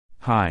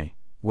Hi,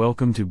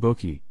 welcome to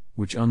Bookey,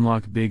 which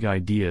unlock big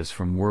ideas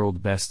from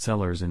world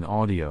bestsellers in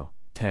audio,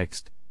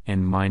 text,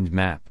 and mind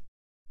map.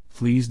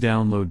 Please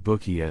download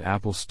Bookey at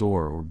Apple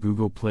Store or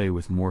Google Play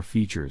with more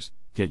features.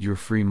 Get your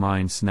free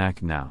mind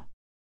snack now.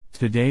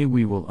 Today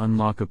we will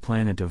unlock a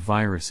planet of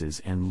viruses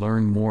and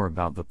learn more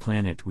about the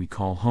planet we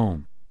call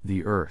home,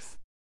 the Earth.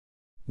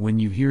 When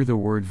you hear the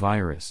word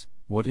virus,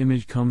 what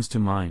image comes to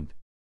mind?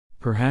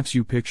 Perhaps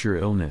you picture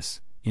illness,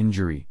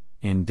 injury,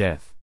 and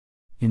death.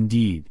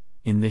 Indeed,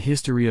 in the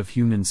history of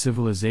human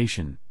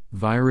civilization,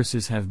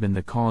 viruses have been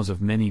the cause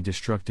of many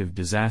destructive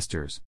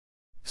disasters.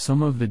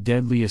 Some of the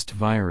deadliest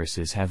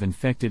viruses have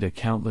infected a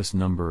countless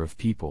number of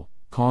people,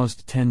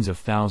 caused tens of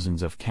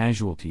thousands of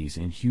casualties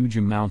and huge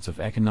amounts of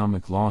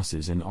economic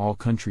losses in all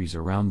countries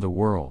around the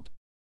world.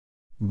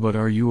 But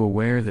are you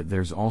aware that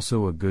there's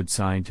also a good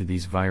side to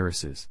these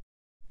viruses?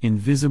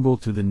 Invisible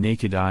to the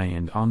naked eye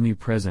and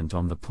omnipresent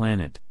on the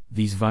planet,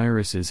 these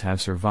viruses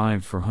have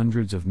survived for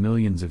hundreds of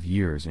millions of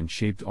years and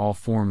shaped all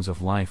forms of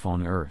life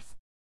on Earth.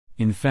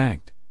 In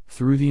fact,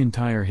 through the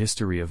entire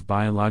history of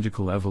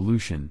biological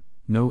evolution,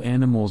 no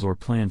animals or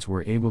plants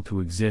were able to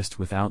exist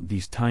without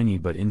these tiny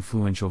but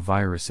influential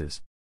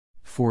viruses.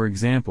 For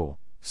example,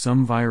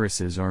 some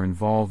viruses are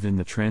involved in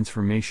the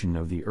transformation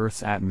of the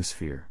Earth's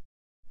atmosphere.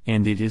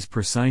 And it is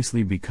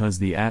precisely because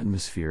the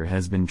atmosphere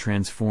has been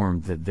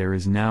transformed that there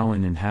is now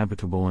an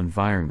inhabitable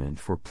environment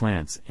for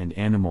plants and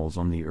animals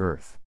on the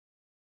Earth.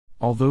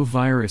 Although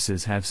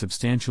viruses have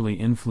substantially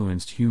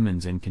influenced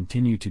humans and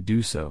continue to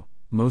do so,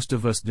 most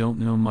of us don't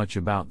know much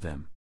about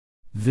them.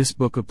 This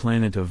book, A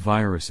Planet of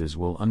Viruses,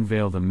 will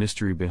unveil the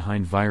mystery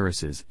behind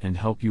viruses and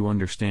help you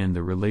understand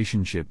the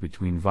relationship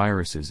between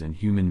viruses and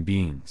human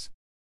beings.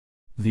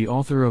 The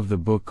author of the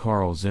book,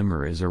 Carl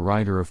Zimmer, is a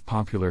writer of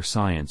popular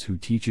science who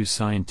teaches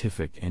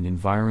scientific and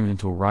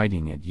environmental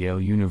writing at Yale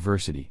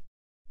University.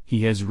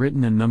 He has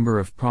written a number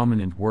of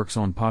prominent works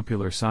on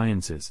popular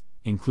sciences,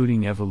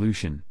 including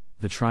Evolution,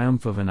 The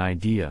Triumph of an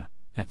Idea,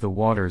 At the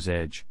Water's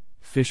Edge,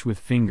 Fish with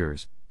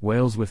Fingers,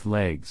 Whales with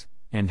Legs,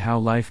 and How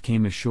Life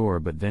Came Ashore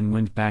But Then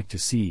Went Back to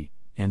Sea,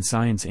 and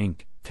Science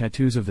Inc.,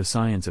 Tattoos of the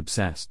Science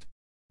Obsessed.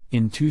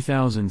 In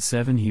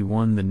 2007 he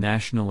won the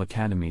National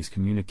Academy's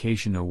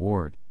Communication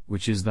Award,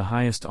 which is the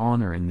highest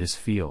honor in this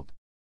field.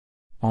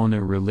 On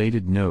a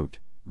related note,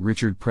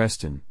 Richard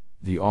Preston,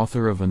 the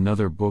author of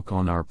another book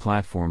on our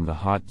platform The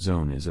Hot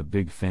Zone, is a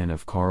big fan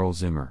of Carl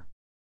Zimmer.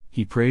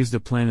 He praised A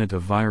Planet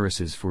of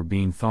Viruses for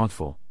being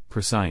thoughtful,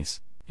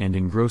 precise, and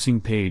engrossing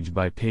page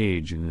by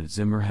page, and that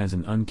Zimmer has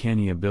an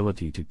uncanny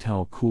ability to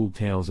tell cool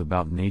tales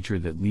about nature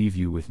that leave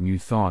you with new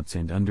thoughts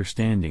and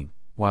understanding,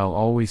 while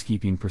always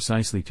keeping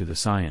precisely to the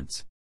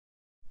science.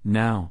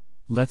 Now,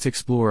 let's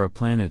explore A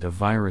Planet of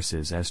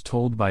Viruses as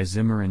told by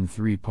Zimmer in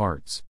 3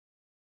 parts.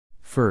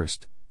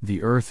 First,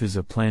 the Earth is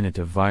a planet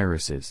of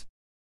viruses.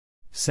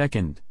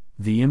 Second,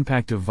 the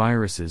impact of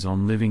viruses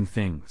on living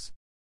things.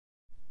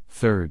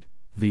 Third,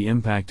 the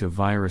impact of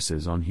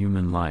viruses on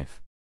human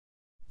life.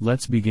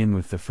 Let's begin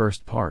with the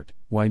first part.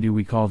 Why do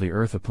we call the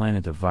Earth a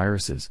planet of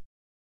viruses?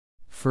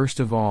 First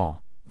of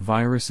all,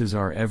 viruses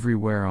are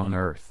everywhere on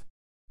Earth.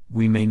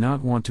 We may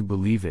not want to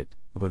believe it,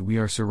 but we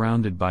are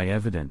surrounded by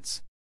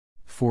evidence.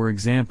 For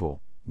example,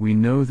 we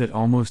know that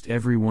almost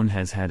everyone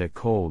has had a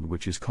cold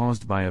which is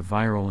caused by a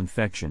viral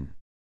infection.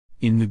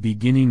 In the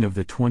beginning of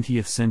the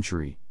 20th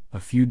century, a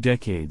few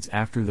decades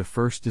after the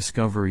first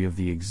discovery of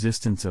the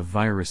existence of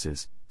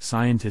viruses,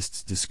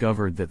 scientists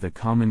discovered that the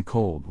common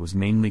cold was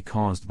mainly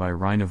caused by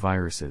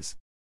rhinoviruses.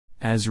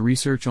 As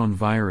research on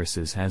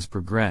viruses has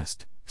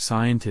progressed,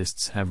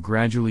 scientists have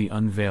gradually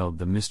unveiled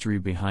the mystery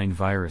behind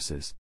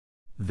viruses.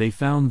 They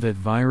found that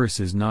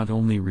viruses not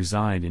only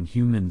reside in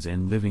humans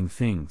and living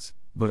things,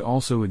 but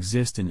also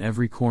exist in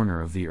every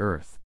corner of the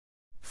Earth.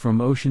 From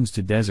oceans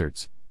to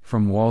deserts,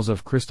 from walls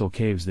of crystal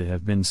caves that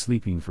have been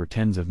sleeping for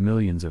tens of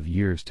millions of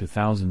years to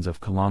thousands of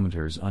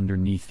kilometers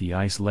underneath the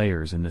ice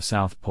layers in the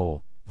South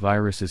Pole,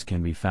 viruses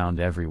can be found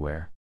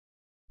everywhere.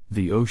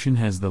 The ocean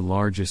has the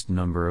largest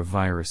number of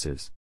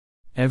viruses.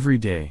 Every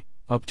day,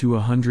 up to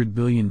 100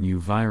 billion new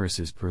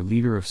viruses per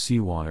liter of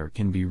seawater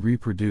can be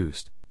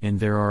reproduced, and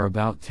there are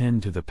about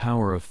 10 to the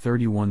power of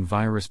 31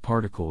 virus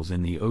particles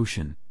in the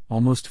ocean,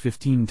 almost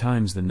 15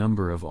 times the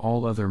number of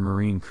all other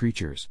marine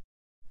creatures.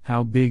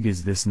 How big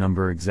is this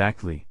number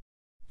exactly?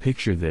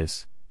 Picture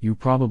this: you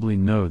probably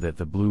know that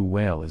the blue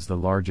whale is the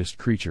largest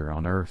creature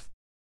on Earth.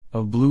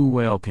 A blue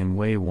whale can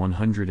weigh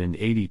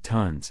 180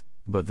 tons,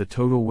 but the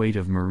total weight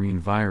of marine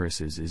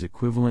viruses is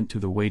equivalent to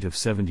the weight of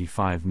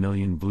 75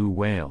 million blue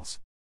whales.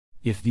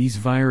 If these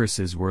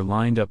viruses were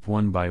lined up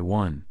one by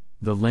one,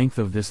 the length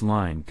of this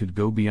line could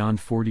go beyond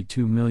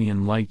 42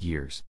 million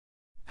light-years.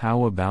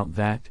 How about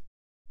that?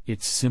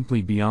 It's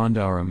simply beyond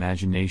our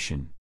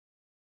imagination.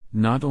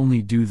 Not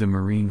only do the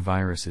marine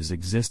viruses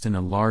exist in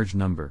a large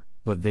number,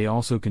 but they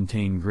also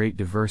contain great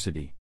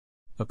diversity.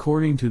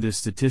 According to the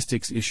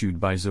statistics issued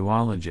by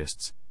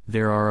zoologists,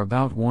 there are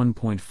about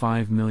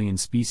 1.5 million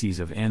species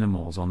of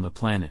animals on the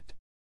planet.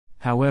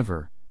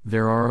 However,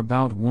 there are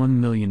about 1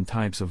 million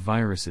types of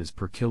viruses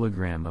per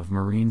kilogram of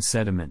marine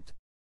sediment.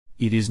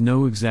 It is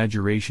no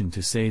exaggeration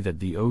to say that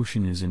the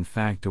ocean is in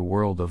fact a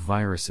world of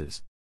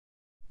viruses.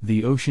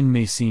 The ocean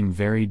may seem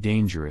very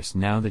dangerous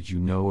now that you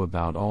know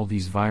about all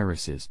these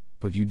viruses,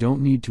 but you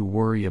don't need to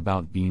worry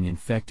about being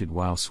infected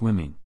while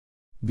swimming.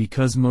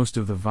 Because most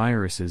of the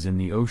viruses in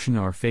the ocean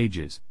are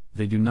phages,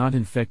 they do not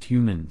infect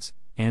humans,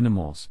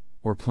 animals,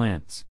 or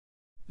plants.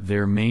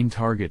 Their main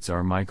targets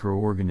are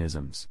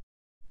microorganisms.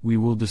 We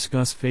will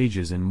discuss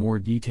phages in more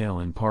detail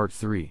in Part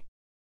 3.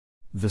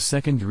 The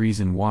second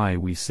reason why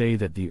we say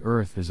that the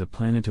Earth is a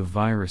planet of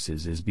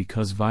viruses is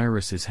because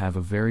viruses have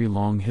a very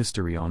long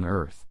history on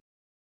Earth.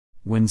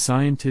 When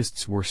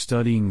scientists were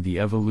studying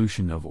the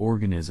evolution of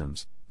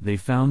organisms, they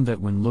found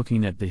that when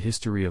looking at the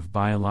history of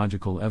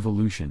biological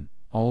evolution,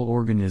 all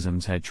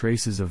organisms had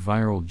traces of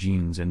viral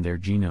genes in their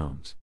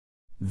genomes.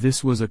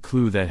 This was a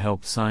clue that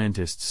helped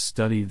scientists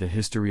study the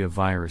history of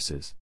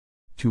viruses.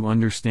 To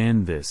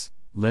understand this,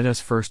 let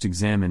us first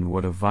examine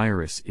what a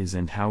virus is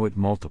and how it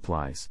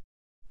multiplies.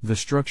 The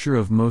structure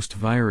of most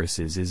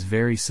viruses is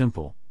very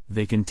simple.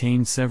 They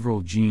contain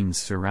several genes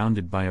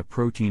surrounded by a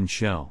protein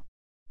shell.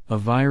 A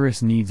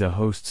virus needs a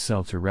host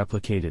cell to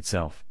replicate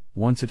itself.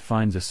 Once it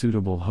finds a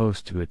suitable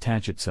host to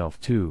attach itself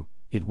to,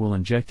 it will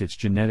inject its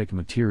genetic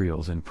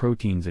materials and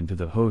proteins into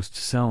the host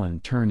cell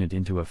and turn it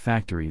into a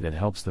factory that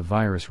helps the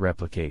virus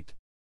replicate.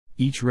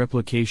 Each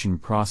replication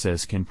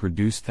process can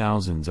produce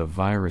thousands of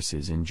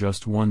viruses in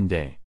just one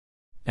day.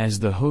 As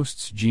the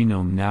host's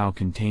genome now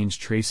contains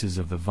traces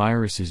of the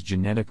virus's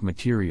genetic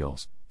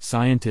materials,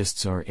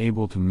 scientists are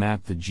able to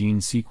map the gene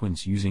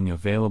sequence using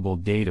available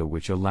data,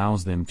 which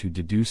allows them to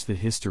deduce the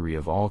history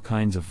of all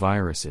kinds of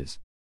viruses.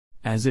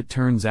 As it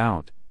turns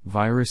out,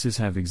 viruses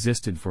have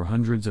existed for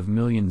hundreds of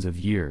millions of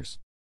years.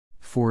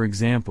 For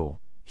example,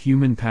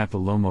 human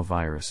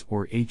papillomavirus,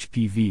 or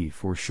HPV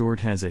for short,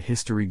 has a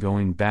history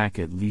going back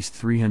at least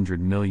 300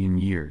 million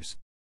years.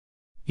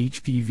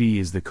 HPV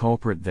is the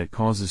culprit that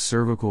causes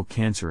cervical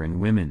cancer in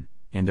women,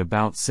 and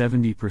about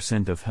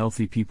 70% of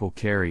healthy people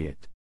carry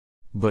it.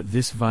 But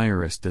this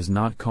virus does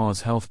not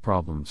cause health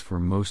problems for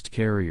most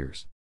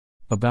carriers.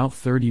 About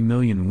 30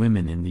 million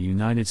women in the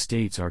United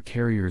States are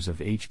carriers of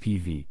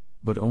HPV,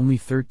 but only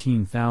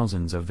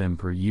 13,000 of them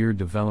per year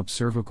develop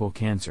cervical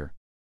cancer.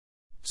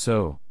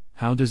 So,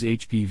 how does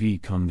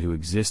HPV come to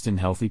exist in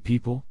healthy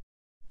people?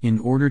 In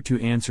order to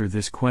answer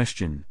this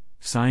question,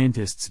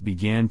 scientists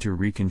began to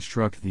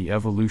reconstruct the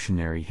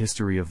evolutionary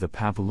history of the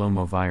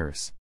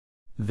papillomavirus.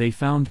 They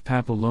found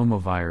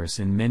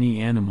papillomavirus in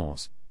many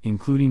animals,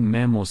 including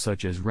mammals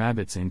such as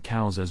rabbits and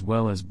cows, as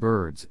well as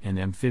birds and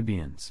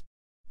amphibians.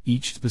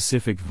 Each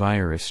specific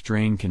virus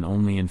strain can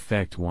only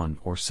infect one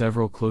or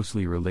several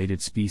closely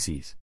related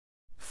species.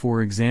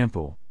 For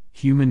example,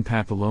 human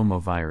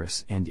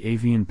papillomavirus and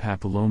avian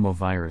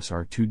papillomavirus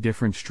are two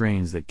different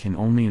strains that can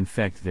only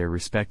infect their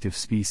respective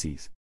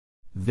species.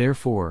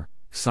 Therefore,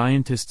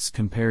 scientists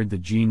compared the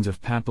genes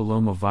of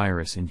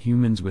papillomavirus in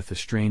humans with the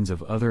strains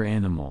of other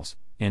animals,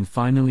 and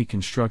finally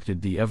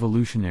constructed the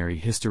evolutionary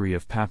history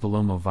of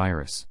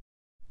papillomavirus.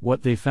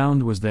 What they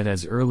found was that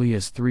as early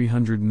as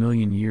 300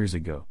 million years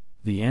ago,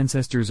 the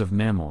ancestors of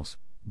mammals,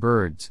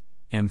 birds,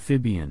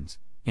 amphibians,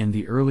 and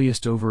the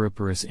earliest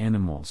oviparous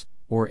animals,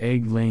 or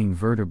egg-laying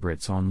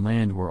vertebrates on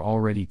land, were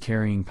already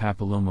carrying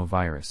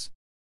papillomavirus.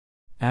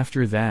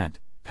 After that,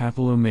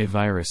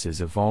 papillomaviruses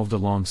evolved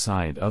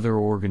alongside other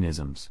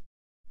organisms.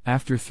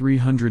 After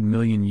 300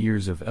 million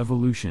years of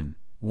evolution,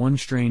 one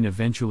strain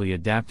eventually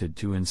adapted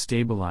to and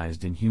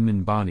stabilized in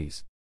human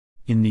bodies.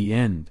 In the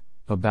end,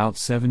 about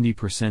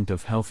 70%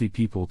 of healthy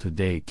people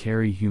today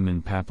carry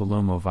human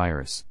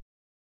papillomavirus.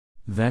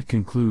 That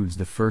concludes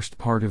the first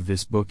part of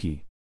this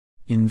Bookey.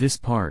 In this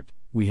part,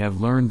 we have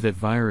learned that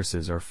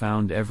viruses are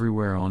found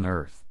everywhere on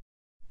Earth.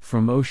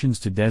 From oceans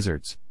to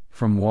deserts,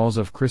 from walls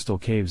of crystal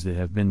caves that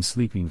have been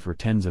sleeping for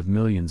tens of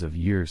millions of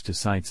years to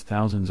sites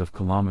thousands of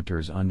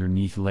kilometers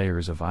underneath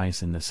layers of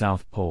ice in the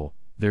South Pole,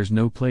 there's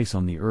no place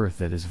on the Earth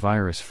that is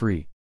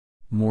virus-free.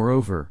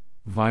 Moreover,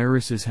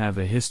 viruses have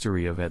a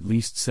history of at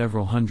least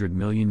several hundred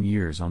million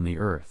years on the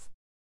Earth.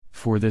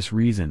 For this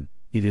reason,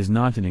 it is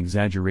not an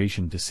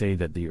exaggeration to say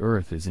that the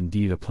Earth is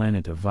indeed a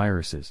planet of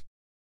viruses.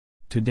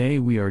 Today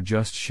we are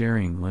just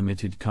sharing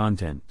limited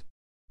content.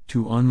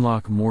 To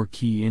unlock more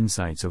key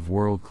insights of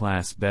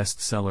world-class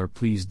bestseller,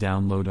 please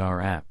download our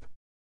app.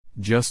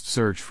 Just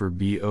search for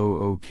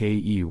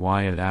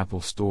Bookey at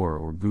Apple Store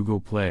or Google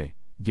Play.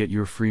 Get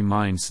your free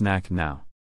mind snack now.